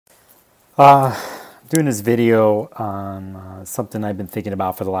Uh, Doing this video on something I've been thinking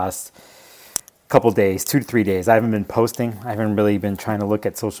about for the last couple days, 2 to 3 days. I haven't been posting. I haven't really been trying to look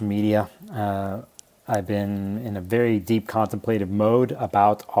at social media. I've been in a very deep contemplative mode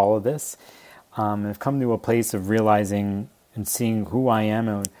about all of this. I've come to a place of realizing and seeing who I am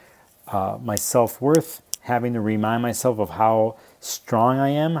and my self-worth, having to remind myself of how strong I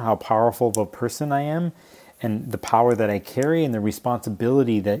am, how powerful of a person I am, and the power that I carry and the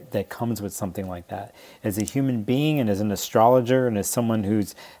responsibility that comes with something like that. As a human being and as an astrologer and as someone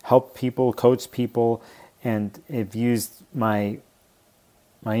who's helped people, coached people, and have used my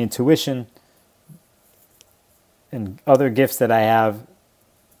intuition and other gifts that I have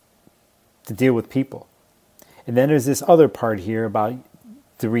to deal with people. And then there's this other part here about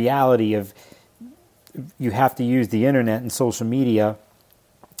the reality of you have to use the internet and social media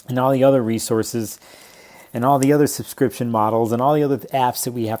and all the other resources and all the other subscription models and all the other apps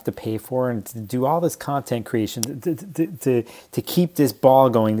that we have to pay for and to do all this content creation to keep this ball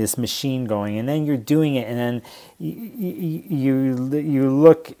going, this machine going. And then you're doing it, and then you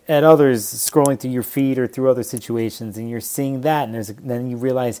look at others scrolling through your feed or through other situations, and you're seeing that, and then you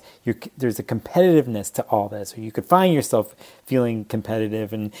realize there's a competitiveness to all this, or you could find yourself feeling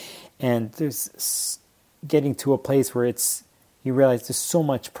competitive, and there's getting to a place where you realize there's so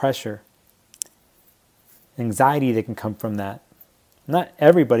much pressure, anxiety that can come from that. Not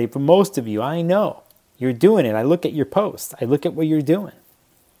everybody, but most of you, I know. You're doing it. I look at your posts. I look at what you're doing.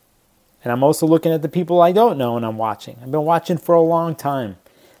 And I'm also looking at the people I don't know and I'm watching. I've been watching for a long time.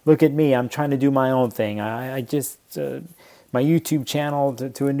 Look at me. I'm trying to do my own thing. I just, my YouTube channel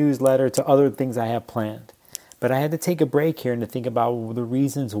to a newsletter to other things I have planned. But I had to take a break here and to think about the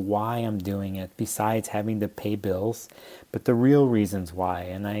reasons why I'm doing it, besides having to pay bills, but the real reasons why.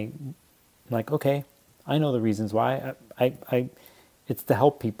 And I'm like, okay, I know the reasons why. It's to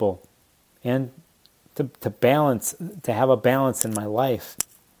help people and to balance, to have a balance in my life.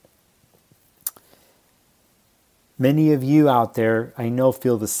 Many of you out there, I know,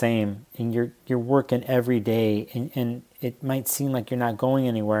 feel the same, and you're working every day, and it might seem like you're not going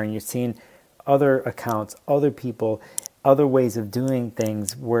anywhere, and you're seeing other accounts, other people, other ways of doing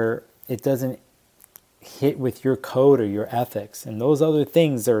things where it doesn't hit with your code or your ethics, and those other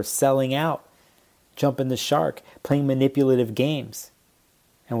things are selling out, jumping the shark, playing manipulative games.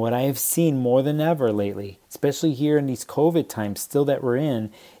 And what I have seen more than ever lately, especially here in these COVID times still that we're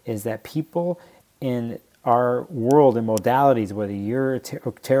in, is that people in our world and modalities, whether you're a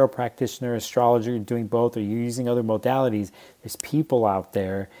tarot practitioner, astrologer, doing both, or you're using other modalities, there's people out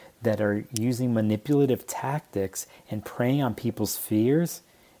there that are using manipulative tactics and preying on people's fears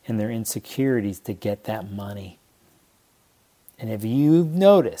and their insecurities to get that money. And if you've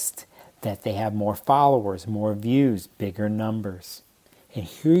noticed that they have more followers, more views, bigger numbers, and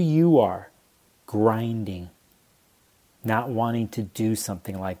here you are grinding, not wanting to do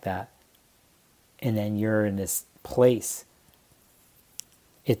something like that, and then you're in this place.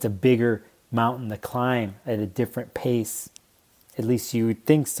 It's a bigger mountain to climb at a different pace. At least you would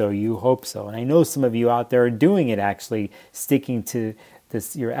think so, you hope so. And I know some of you out there are doing it, actually sticking to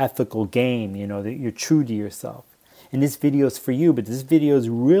this, your ethical game, that you're true to yourself. And this video is for you, but this video is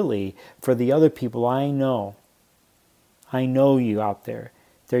really for the other people I know. I know you out there.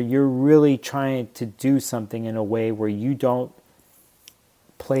 That you're really trying to do something in a way where you don't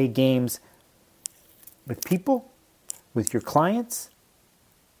play games with people, with your clients,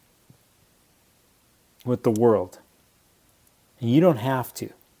 with the world. And you don't have to.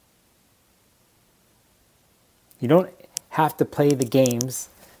 You don't have to play the games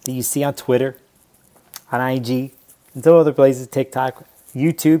that you see on Twitter, on IG, and some other places, TikTok,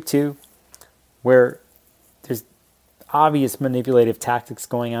 YouTube too, where there's obvious manipulative tactics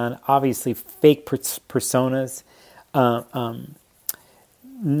going on, obviously fake personas,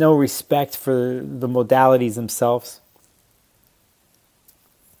 no respect for the modalities themselves.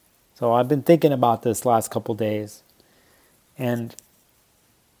 So I've been thinking about this last couple days, and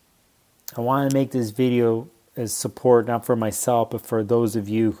I want to make this video as support, not for myself, but for those of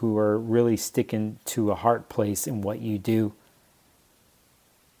you who are really sticking to a heart place in what you do,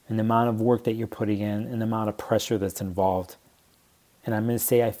 and the amount of work that you're putting in, and the amount of pressure that's involved. And I'm going to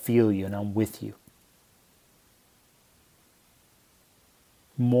say I feel you, and I'm with you.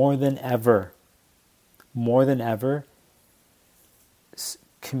 More than ever,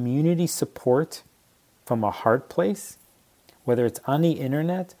 community support from a heart place, whether it's on the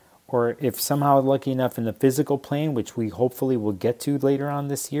internet or if somehow lucky enough in the physical plane, which we hopefully will get to later on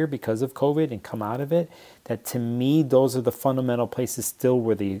this year because of COVID and come out of it, that to me, those are the fundamental places still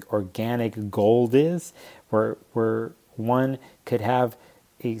where the organic gold is, where one could have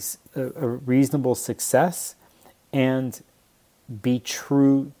a reasonable success and be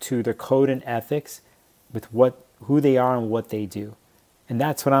true to their code and ethics with who they are and what they do. And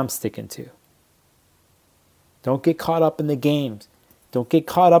that's what I'm sticking to. Don't get caught up in the games. Don't get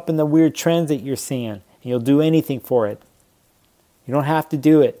caught up in the weird trends that you're seeing. And you'll do anything for it. You don't have to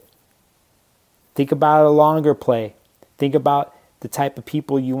do it. Think about a longer play. Think about the type of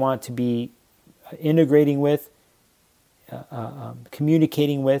people you want to be integrating with,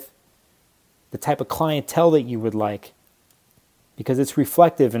 communicating with, the type of clientele that you would like, because it's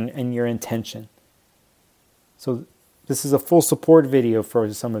reflective in your intention. So this is a full support video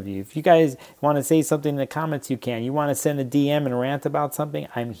for some of you. If you guys want to say something in the comments, you can. You want to send a DM and rant about something,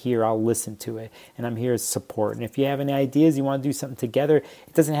 I'm here. I'll listen to it. And I'm here to support. And if you have any ideas, you want to do something together,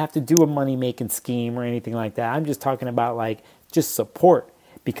 it doesn't have to do a money-making scheme or anything like that. I'm just talking about just support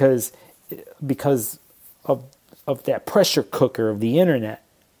because of that pressure cooker of the internet.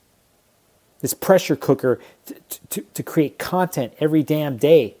 This pressure cooker to create content every damn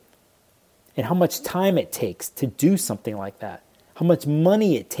day. And how much time it takes to do something like that. How much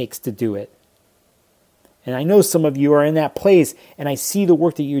money it takes to do it. And I know some of you are in that place, and I see the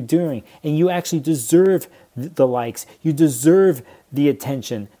work that you're doing, and you actually deserve the likes. You deserve the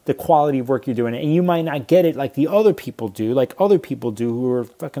attention, the quality of work you're doing. And you might not get it like other people do who are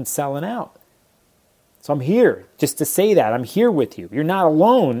fucking selling out. So I'm here just to say that. I'm here with you. You're not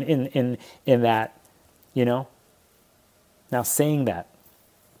alone in that, Now saying that,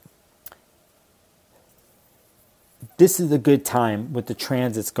 this is a good time with the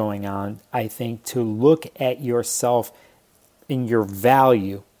transits going on, I think, to look at yourself and your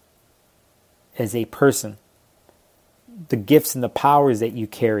value as a person, the gifts and the powers that you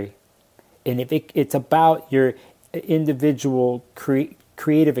carry. And if it's about your individual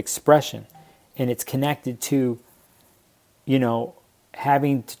creative expression, and it's connected to,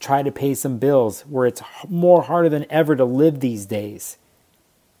 having to try to pay some bills, where it's more harder than ever to live these days.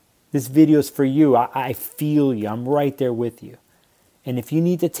 This video is for you. I feel you. I'm right there with you. And if you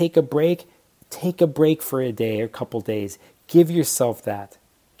need to take a break for a day or a couple days. Give yourself that.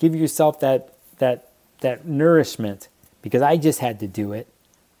 Give yourself that nourishment, because I just had to do it.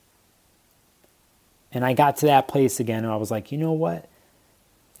 And I got to that place again, and I was like, you know what?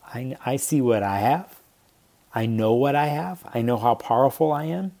 I see what I have. I know what I have. I know how powerful I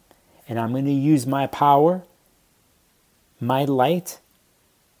am. And I'm going to use my power, my light,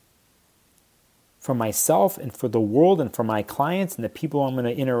 for myself and for the world and for my clients and the people I'm going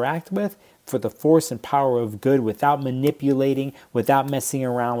to interact with, for the force and power of good, without manipulating, without messing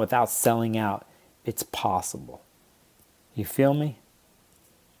around, without selling out. It's possible. You feel me?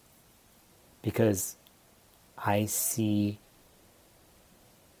 Because I see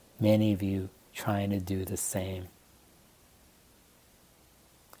many of you trying to do the same.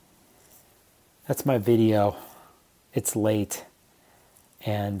 That's my video. It's late.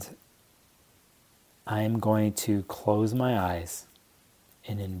 And I am going to close my eyes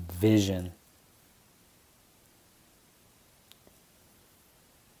and envision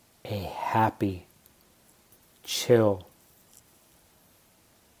a happy, chill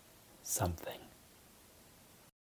something.